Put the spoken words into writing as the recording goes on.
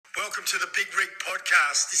Welcome to the Big Rig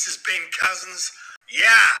Podcast. This is Ben Cousins.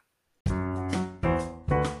 Yeah.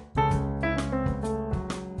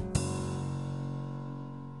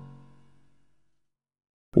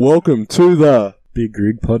 Welcome to the Big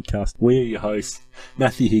Rig Podcast. We are your hosts,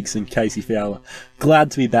 Matthew Higgs and Casey Fowler.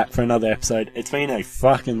 Glad to be back for another episode. It's been a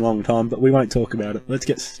fucking long time, but we won't talk about it. Let's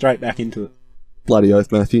get straight back into it. Bloody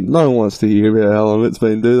oath, Matthew. No one wants to hear about how long it's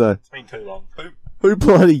been, do they? It's been too long. Who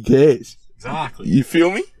bloody cares? Exactly. You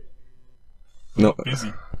feel me? No.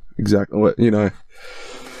 Busy. Exactly. Well, you know.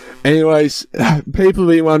 Anyways, people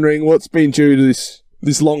have been wondering what's been due to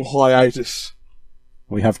this long hiatus.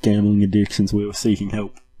 We have gambling addictions. We were seeking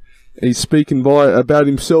help. He's speaking about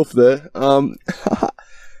himself there.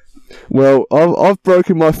 Well, I've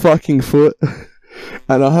broken my fucking foot,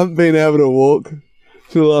 and I haven't been able to walk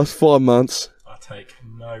for the last 5 months. I take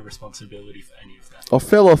no responsibility for any of that. I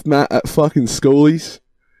fell off Matt at fucking schoolies.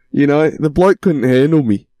 You know, the bloke couldn't handle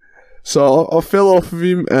me. So I fell off of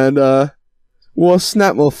him and, I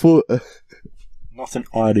snapped my foot. Not an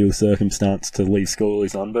ideal circumstance to leave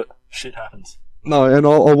schoolies on, but shit happens. No, and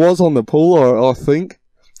I was on the pool, I think.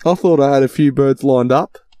 I thought I had a few birds lined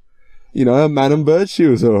up. You know, a Madam bird, she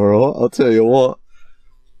was alright, I'll tell you what.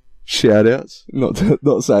 Shout outs, not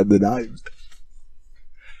saying the names.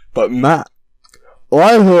 But Matt,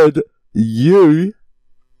 I heard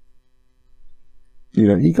you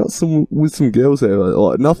know, you got with some girls there,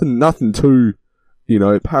 like nothing too, you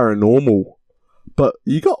know, paranormal. But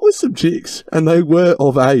you got with some chicks, and they were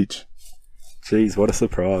of age. Jeez, what a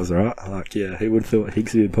surprise, right? Like, yeah, who would have thought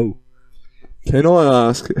Higgsy would pull? Can I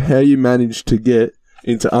ask how you managed to get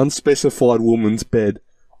into unspecified woman's bed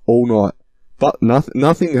all night? But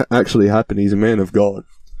nothing actually happened. He's a man of God.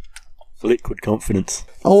 Liquid confidence.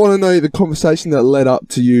 I want to know the conversation that led up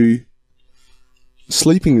to you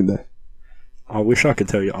sleeping in there. I wish I could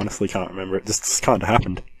tell you. Honestly, can't remember. It just kind of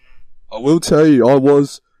happened. I will tell you, I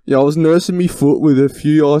was nursing me foot with a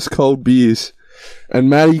few ice cold beers, and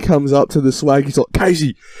Maddie comes up to the swag. He's like,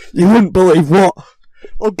 "Casey, you wouldn't believe what?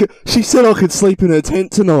 She said I could sleep in her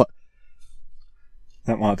tent tonight."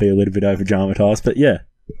 That might be a little bit over dramatized, but yeah,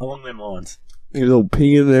 along them lines. He was all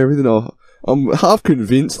pinging and everything. I'm half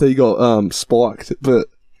convinced he got spiked, but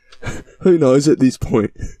who knows at this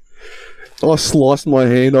point. I sliced my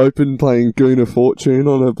hand open playing Goon of Fortune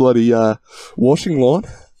on a bloody washing line.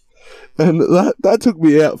 And that took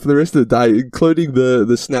me out for the rest of the day, including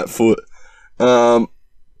the snap foot.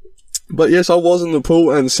 But yes, I was in the pool,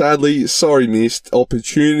 and sadly, sorry missed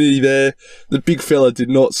opportunity there. The big fella did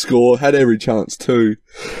not score, had every chance to.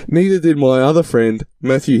 Neither did my other friend,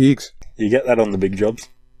 Matthew Higgs. You get that on the big jobs.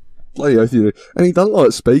 Bloody oath you do. And he doesn't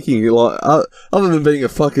like speaking, like, other than being a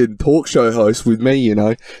fucking talk show host with me, you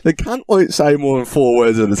know. The cunt won't say more than 4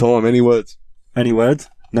 words at a time. Any words? Any words?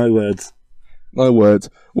 No words. No words.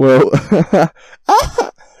 Well,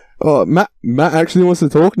 oh, Matt actually wants to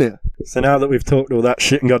talk now. So now that we've talked all that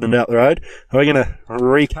shit and gotten it out the road, we're going to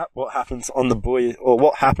recap what happened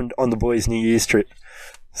on the boys' New Year's trip.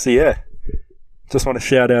 So yeah, just want to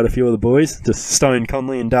shout out a few of the boys, just Stone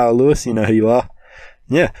Conley and Dale Lewis, you know who you are.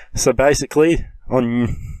 Yeah, so basically,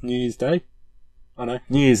 on New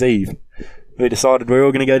Year's Eve, we decided we were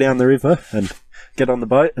all going to go down the river and get on the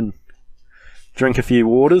boat and drink a few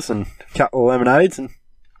waters and a couple of lemonades and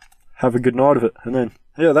have a good night of it. And then,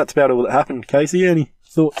 yeah, that's about all that happened. Casey, any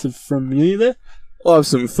thoughts from you there? I have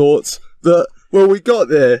some thoughts. We got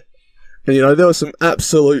there, and, you know, there were some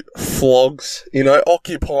absolute flogs, you know,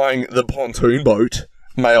 occupying the pontoon boat,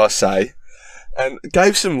 may I say. And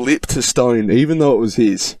gave some lip to Stone, even though it was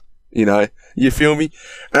his, you know, you feel me?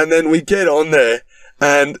 And then we get on there,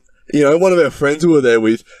 and, you know, one of our friends we were there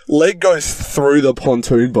with, leg goes through the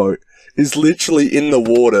pontoon boat, is literally in the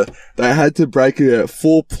water. They had to break it out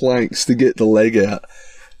 4 planks to get the leg out.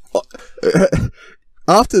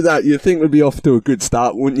 After that, you'd think we'd be off to a good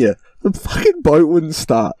start, wouldn't you? The fucking boat wouldn't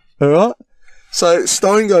start, alright? So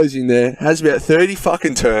Stone goes in there, has about 30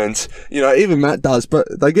 fucking turns. You know, even Matt does, but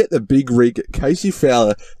they get the big rig, Casey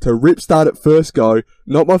Fowler, to rip start at first go.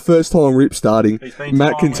 Not my first time rip starting.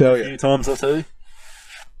 Matt can tell you. A few times or two.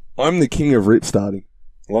 I'm the king of rip starting.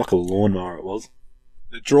 Like a lawnmower it was.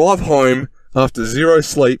 The drive home after 0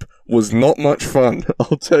 sleep was not much fun,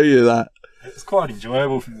 I'll tell you that. It was quite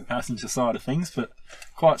enjoyable from the passenger side of things, but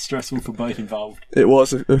quite stressful for both involved. It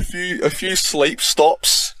was a few sleep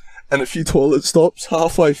stops and a few toilet stops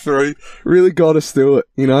halfway through. Really got us through it,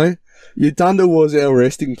 you know. Udunda was our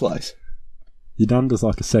resting place. Udunda's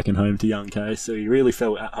like a second home to young Case, so he really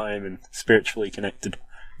felt at home and spiritually connected.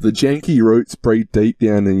 The janky roots breathe deep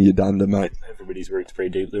down in Udunda, mate. Everybody's roots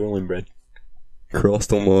breathe deep, they're all inbred.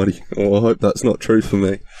 Christ almighty. Oh, I hope that's not true for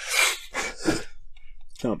me.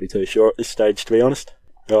 Can't be too sure at this stage, to be honest.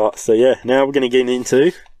 Alright, so yeah, now we're going to get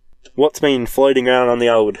into what's been floating around on the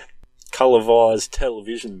old colour-vised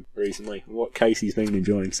television recently, what Casey's been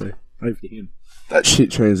enjoying, so over to him. That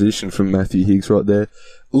shit transition from Matthew Higgs right there.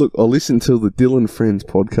 Look, I listened to the Dylan Friends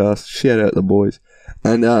podcast. Shout out the boys.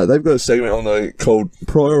 And they've got a segment on there called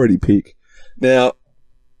Priority Pick. Now,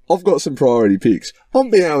 I've got some priority picks. I'm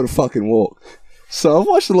being able to fucking walk. So I've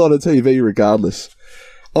watched a lot of TV regardless.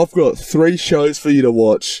 I've got 3 shows for you to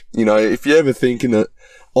watch. You know, if you're ever thinking that,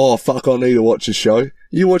 oh, fuck, I need to watch a show,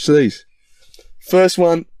 you watch these. First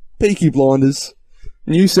one, Peaky Blinders.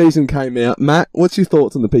 New season came out. Matt, what's your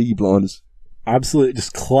thoughts on the Peaky Blinders? Absolute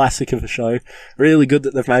just classic of a show. Really good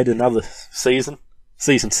that they've made another season.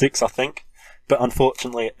 Season 6, I think. But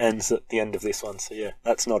unfortunately it ends at the end of this one, so yeah,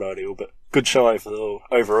 that's not ideal, but good show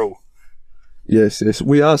overall. Yes,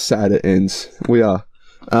 we are sad it ends. We are.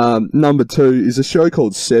 Number 2 is a show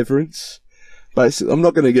called Severance. Basically, I'm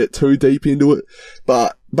not going to get too deep into it,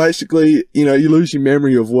 but basically, you know, you lose your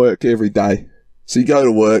memory of work every day. So you go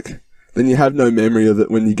to work, then you have no memory of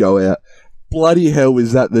it when you go out. Bloody hell,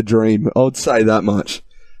 is that the dream? I'd say that much.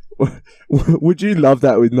 Would you love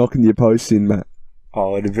that with knocking your posts in, Matt?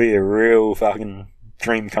 Oh, it'd be a real fucking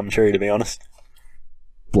dream come true, to be honest.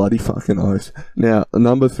 Bloody fucking oath. Now,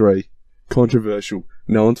 number 3, controversial.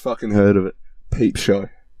 No one's fucking heard of it. Peep Show.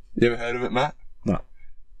 You ever heard of it, Matt? No.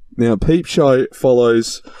 Now, Peep Show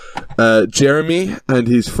follows Jeremy and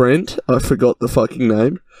his friend, I forgot the fucking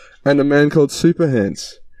name, and a man called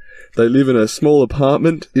Superhands. They live in a small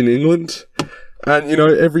apartment in England, and, you know,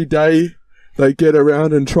 every day they get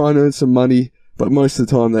around and try and earn some money, but most of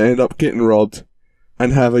the time they end up getting robbed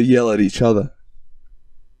and have a yell at each other.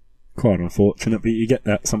 Quite unfortunate, but you get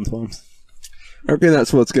that sometimes. I reckon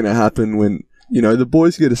that's what's going to happen when, you know, the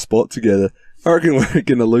boys get a spot together. I reckon we're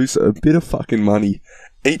going to lose a bit of fucking money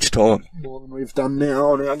each time. More than we've done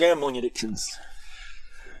now on our gambling addictions.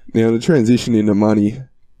 Now, the transition into money.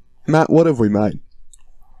 Matt, what have we made?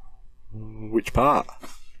 Which part?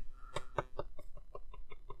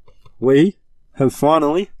 We have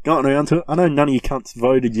finally gotten around to it. I know none of you cunts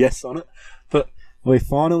voted yes on it, but we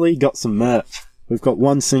finally got some merch. We've got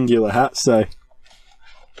one singular hat, so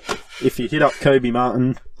if you hit up Kobe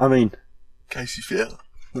Martin, Casey Fowler.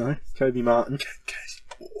 No, Kobe Martin. Casey.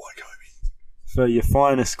 Why Kobe? For your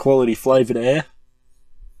finest quality flavoured air.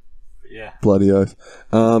 Yeah. Bloody oath.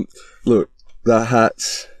 Look, the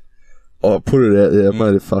hats, I put it out there, I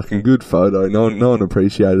made a fucking good photo. No one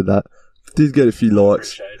appreciated that. Did get a few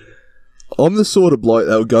likes. I'm the sort of bloke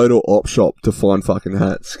that will go to an op shop to find fucking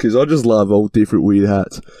hats, because I just love all different weird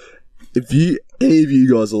hats. If any of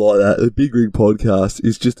you guys are like that, the Big Rig Podcast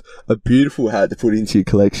is just a beautiful hat to put into your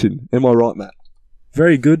collection. Am I right, Matt?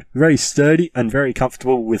 Very good, very sturdy, and very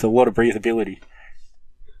comfortable with a lot of breathability.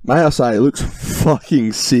 May I say, it looks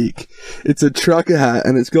fucking sick. It's a trucker hat,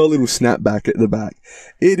 and it's got a little snapback at the back.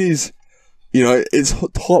 It is, you know, it's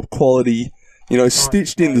top quality, you know,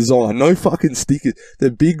 stitched in design. No fucking stickers. The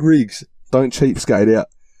Big Rigs don't cheapskate out.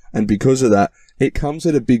 And because of that, it comes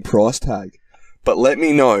at a big price tag. But let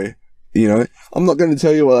me know, you know, I'm not going to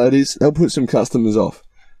tell you what that is. They'll put some customers off.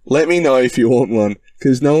 Let me know if you want one,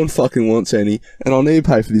 because no one fucking wants any, and I'll need to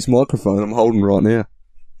pay for this microphone I'm holding right now.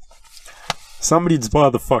 Somebody's buy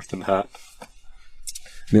the fucking hat.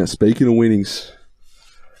 Now, speaking of winnings,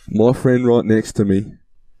 my friend right next to me,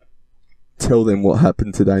 tell them what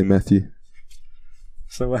happened today, Matthew.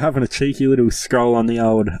 So we're having a cheeky little scroll on the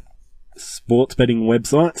old sports betting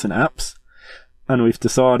websites and apps, and we've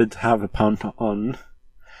decided to have a punt on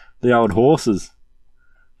the old horses.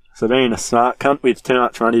 So being a smart cunt with too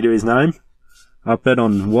much money to his name, I bet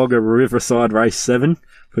on Wagga Riverside Race 7,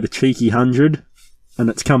 put a cheeky 100, and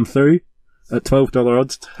it's come through at $12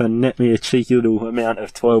 odds to net me a cheeky little amount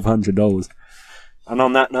of $1,200. And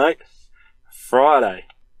on that note, Friday,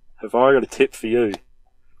 have I got a tip for you?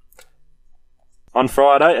 On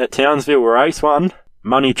Friday at Townsville Race 1,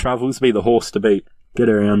 Money Travels be the horse to beat. Get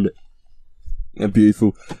around it. Yeah,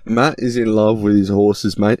 beautiful. Matt is in love with his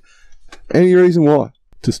horses, mate. Any reason why?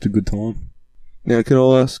 Just a good time. Now, can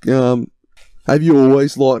I ask, have you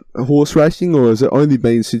always liked horse racing, or has it only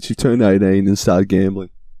been since you turned 18 and started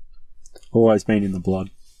gambling? Always been in the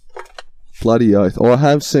blood. Bloody oath. I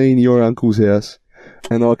have seen your uncle's house,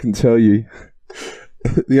 and I can tell you,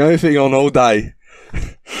 the only thing on all day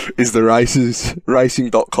is the races,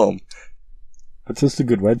 racing.com. It's just a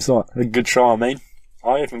good website. A good show,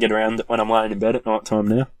 I even get around it when I'm laying in bed at night time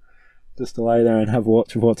now. Just to lay there and have a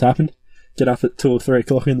watch of what's happened. Get up at 2 or 3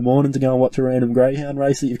 o'clock in the morning to go and watch a random greyhound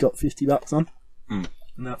race that you've got $50 on. And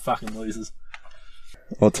that fucking loses.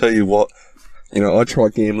 I'll tell you what, you know, I try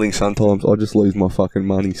gambling sometimes, I just lose my fucking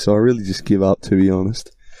money, so I really just give up, to be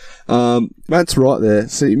honest. Matt's right there.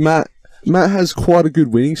 See, Matt has quite a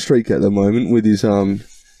good winning streak at the moment with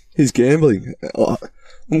his gambling.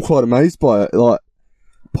 I'm quite amazed by it. Like,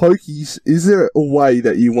 pokies, is there a way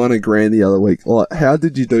that you won $1,000 the other week? Like, how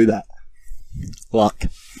did you do that? Luck.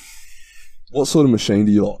 What sort of machine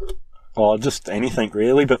do you like? Oh, just anything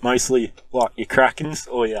really, but mostly like your Krakens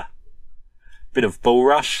or your bit of Bull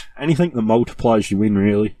Rush. Anything that multiplies your win,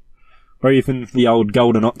 really. Or even the old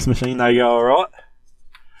Golden Ox machine, they go alright.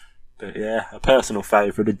 But yeah, a personal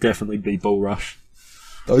favourite would definitely be Bull Rush.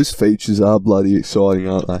 Those features are bloody exciting,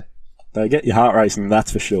 aren't they? They get your heart racing,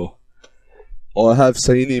 that's for sure. I have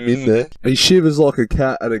seen him in there. He shivers like a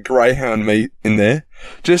cat at a greyhound meet in there.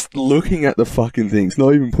 Just looking at the fucking things,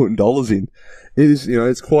 not even putting dollars in. It is,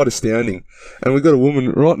 it's quite astounding. And we've got a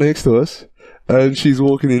woman right next to us, and she's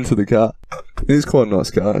walking into the car. It is quite a nice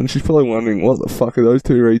car, and she's probably wondering, what the fuck are those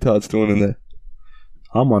two retards doing in there?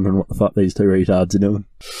 I'm wondering what the fuck these two retards are doing.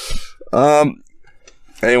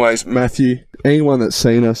 Anyways, Matthew, anyone that's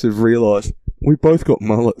seen us have realised we both got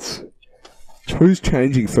mullets. Who's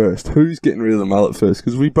changing first? Who's getting rid of the mullet first?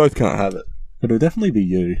 Because we both can't have it. It'll definitely be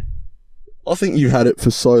you. I think you've had it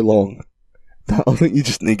for so long that I think you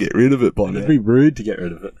just need to get rid of it by now. It'd be rude to get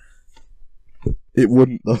rid of it. It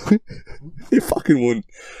wouldn't, though. It fucking wouldn't.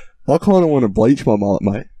 I kind of want to bleach my mullet,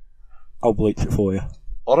 mate. I'll bleach it for you.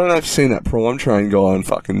 I don't know if you've seen that Prime Train guy on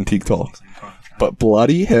fucking TikTok, but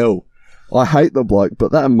bloody hell. I hate the bloke,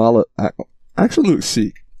 but that mullet actually looks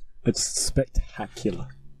sick. It's spectacular.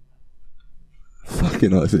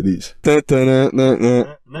 Fucking oath it is.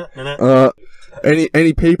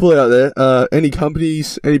 Any people out there, any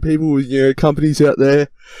companies, any people with companies out there,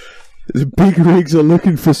 the big rigs are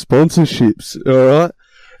looking for sponsorships, alright?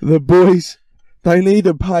 The boys, they need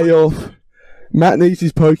to pay off. Matt needs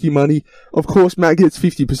his pokey money. Of course, Matt gets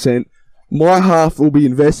 50%. My half will be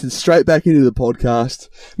invested straight back into the podcast,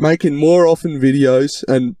 making more often videos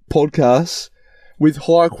and podcasts with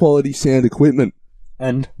high quality sound equipment.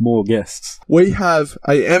 And more guests. We have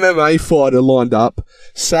a MMA fighter lined up.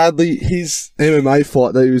 Sadly, his MMA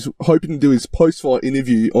fight that he was hoping to do his post-fight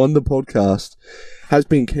interview on the podcast has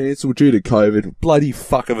been cancelled due to COVID. Bloody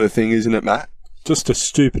fuck of a thing, isn't it, Matt? Just a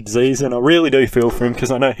stupid disease, and I really do feel for him because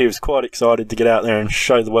I know he was quite excited to get out there and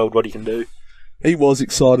show the world what he can do. He was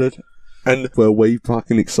excited, and well, we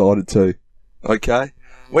fucking excited too. Okay?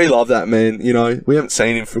 We love that man, we haven't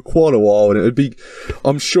seen him for quite a while, and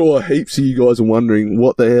I'm sure heaps of you guys are wondering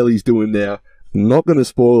what the hell he's doing now. I'm not going to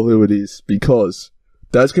spoil who it is, because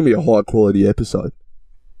that's going to be a high quality episode.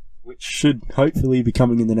 Which should hopefully be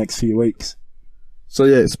coming in the next few weeks. So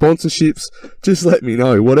yeah, sponsorships, just let me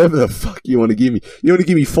know, whatever the fuck you want to give me. You want to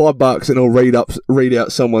give me $5 and I'll read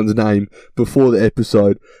out someone's name before the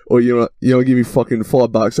episode, or you want to give me fucking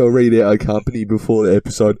 $5, I'll read out a company before the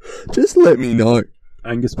episode. Just let me know.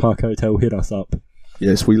 Angus Park Hotel, hit us up.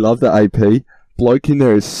 Yes, we love the AP. Bloke in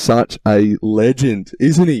there is such a legend,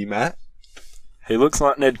 isn't he, Matt? He looks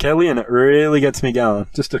like Ned Kelly, and it really gets me going.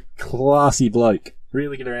 Just a classy bloke.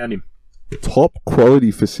 Really get around him. Top quality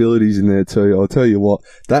facilities in there too, I'll tell you what.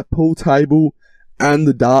 That pool table and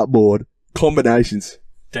the dartboard, combinations.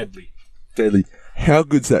 Deadly. Deadly. How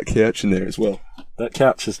good's that couch in there as well? That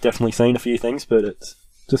couch has definitely seen a few things, but it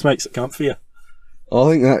just makes it comfier. I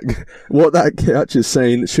think what that couch has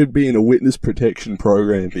seen should be in a witness protection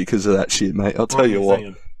program because of that shit, mate. I'll tell you what.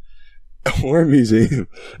 Or a museum.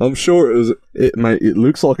 I'm sure it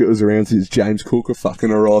looks like it was around since James Cook fucking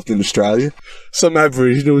arrived in Australia. Some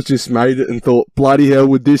Aboriginals just made it and thought, bloody hell,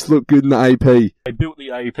 would this look good in the AP? They built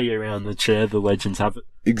the AP around the chair, the legends have it.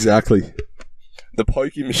 Exactly. The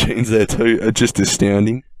pokey machines there too are just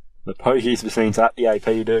astounding. The pokies machines at the AP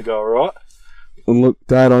do go alright. And look,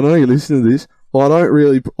 Dad, I know you listen to this. I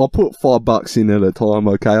put $5 in at a time,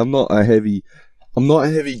 okay? I'm not a heavy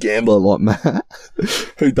gambler like Matt,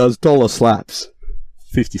 who does dollar slaps.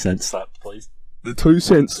 50-cent slap, please. The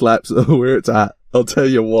 2-cent slaps are where it's at, I'll tell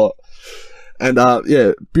you what. And,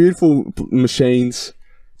 yeah, beautiful machines.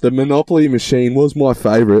 The Monopoly machine was my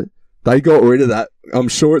favourite. They got rid of that. I'm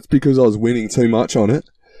sure it's because I was winning too much on it.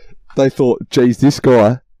 They thought, geez, this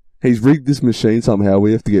guy, he's rigged this machine somehow,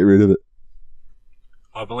 we have to get rid of it.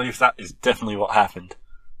 I believe that is definitely what happened.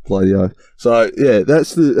 Bloody hell. So yeah,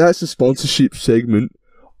 that's the sponsorship segment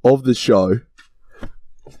of the show.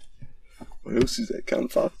 What else is that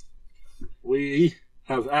cunt fuck? We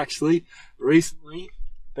have actually recently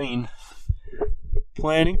been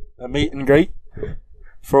planning a meet and greet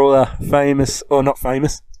for all our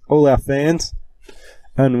all our fans,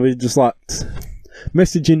 and we just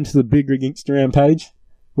message into the Big Rig Instagram page,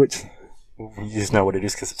 which you just know what it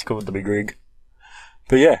is because it's called the Big Rig.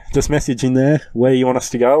 But yeah, just message in there where you want us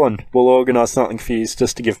to go, and we'll organise something for you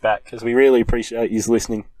just to give back, because we really appreciate you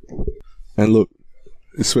listening. And look,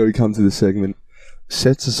 this is where we come to the segment.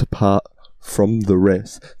 Sets us apart from the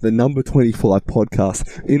rest. The number 25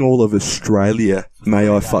 podcast in all of Australia,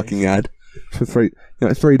 may I fucking add. For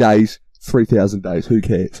 3 days, 3,000 days, who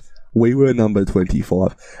cares? We were number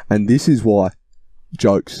 25. And this is why.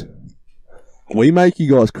 Jokes. We make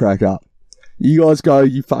you guys crack up. You guys go,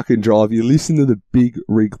 you fucking drive, you listen to the Big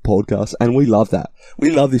Rig podcast, and we love that.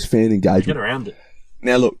 We love this fan engagement. Get around it.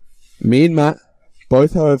 Now look, me and Matt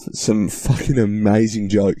both have some fucking amazing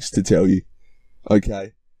jokes to tell you.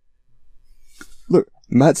 Okay? Look,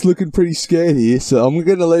 Matt's looking pretty scared here, so I'm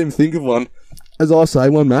going to let him think of one. As I say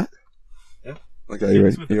one, Matt. Yeah. Okay, you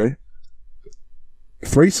ready? You ready?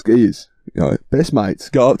 3 skiers, best mates,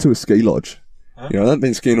 go up to a ski lodge. Huh? They haven't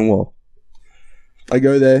been skiing in a while. They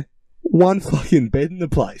go there. 1 fucking bed in the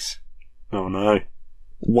place. Oh no.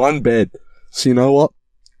 1 bed. So you know what?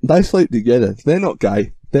 They sleep together. They're not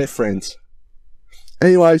gay. They're friends.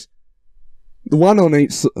 Anyways, the one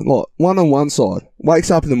on one side wakes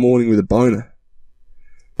up in the morning with a boner.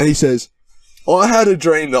 And he says, I had a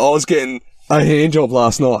dream that I was getting a hand job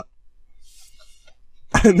last night.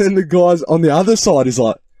 And then the guys on the other side is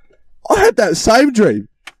like, I had that same dream.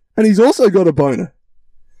 And he's also got a boner.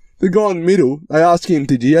 The guy in the middle, they ask him,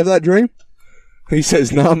 did you have that dream? He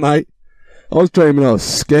says, nah, mate. I was dreaming I was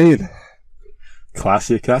skiing.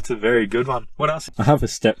 Classic. That's a very good one. What else? I have a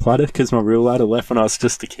step ladder because my real ladder left when I was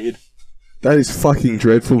just a kid. That is fucking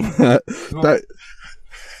dreadful, Matt.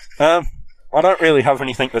 I don't really have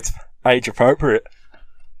anything that's age appropriate,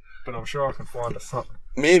 but I'm sure I can find us something.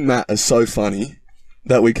 Me and Matt are so funny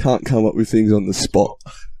that we can't come up with things on the spot.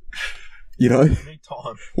 You know? We need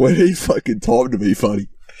time. We need fucking time to be funny.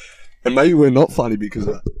 And maybe we're not funny because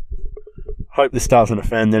of that. Hope this doesn't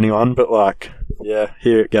offend anyone, but yeah,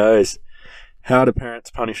 here it goes. How do parents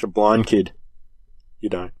punish a blind kid? You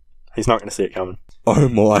don't. He's not going to see it coming. Oh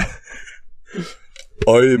my.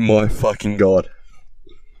 Oh my fucking god.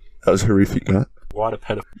 That was horrific, Matt. Why do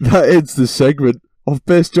pedophiles? That ends the segment of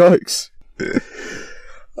best jokes.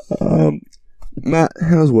 Matt,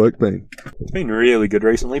 how's work been? It's been really good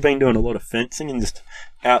recently. Been doing a lot of fencing and just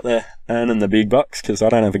out there earning the big bucks because I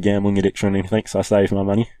don't have a gambling addiction or anything, so I save my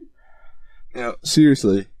money. Now,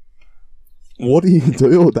 seriously, what do you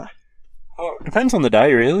do all day? Oh, it depends on the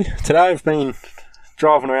day, really. Today I've been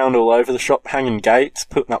driving around all over the shop, hanging gates,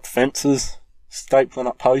 putting up fences, stapling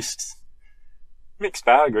up posts. Mixed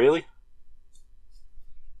bag, really.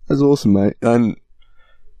 That's awesome, mate. And,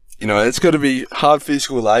 it's got to be hard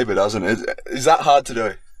physical labour, doesn't it? Is that hard to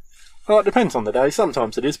do? Well, it depends on the day.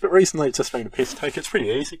 Sometimes it is, but recently it's just been a piss take. It's pretty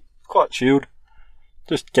easy. Quite chilled.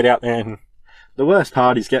 Just get out there and... The worst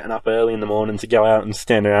part is getting up early in the morning to go out and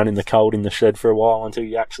stand around in the cold in the shed for a while until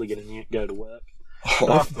you actually get in and go to work.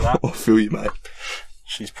 After that... I feel you, mate.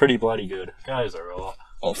 She's pretty bloody good. Goes alright.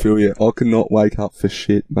 I feel you. I could not wake up for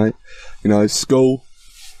shit, mate. School,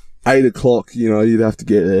 8 o'clock, you'd have to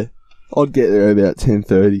get there. I'd get there about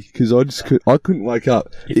 10:30 because I couldn't wake up.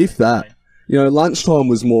 If that, lunchtime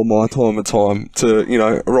was more my time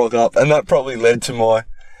to, rock up, and that probably led to my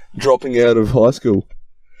dropping out of high school.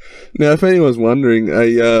 Now, if anyone's wondering,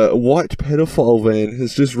 a white pedophile van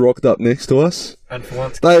has just rocked up next to us. And for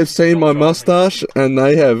once, they have seen my moustache and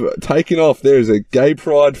they have taken off. There is a gay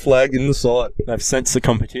pride flag in the sight. They've sensed the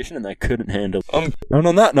competition and they couldn't handle it. And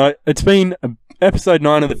on that note, it's been episode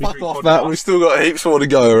 9 of the Big Fuck Rig off, Podcast. Matt. We've still got heaps more to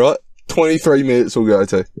go, alright? 23 minutes we'll go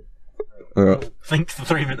to. Alright. Think for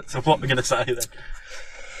 3 minutes of what we're going to say then.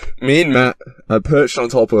 Me and Matt are perched on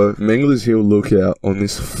top of Menglers Hill Lookout on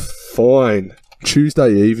this fine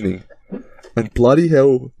Tuesday evening. And bloody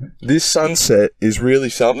hell, this sunset is really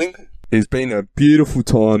something. It's been a beautiful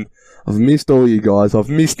time. I've missed all you guys. I've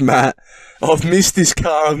missed Matt. I've missed this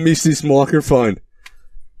car. I've missed this microphone.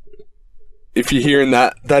 If you're hearing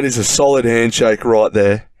that, that is a solid handshake right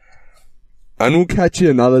there. And we'll catch you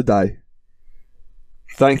another day.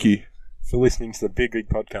 Thank you for listening to the Big Rig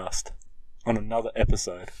Podcast on another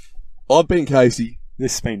episode. I've been Casey.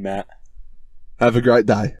 This has been Matt. Have a great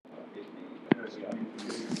day.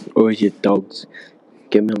 Or you dogs.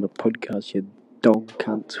 Get me on the podcast, you dog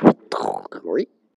cunts.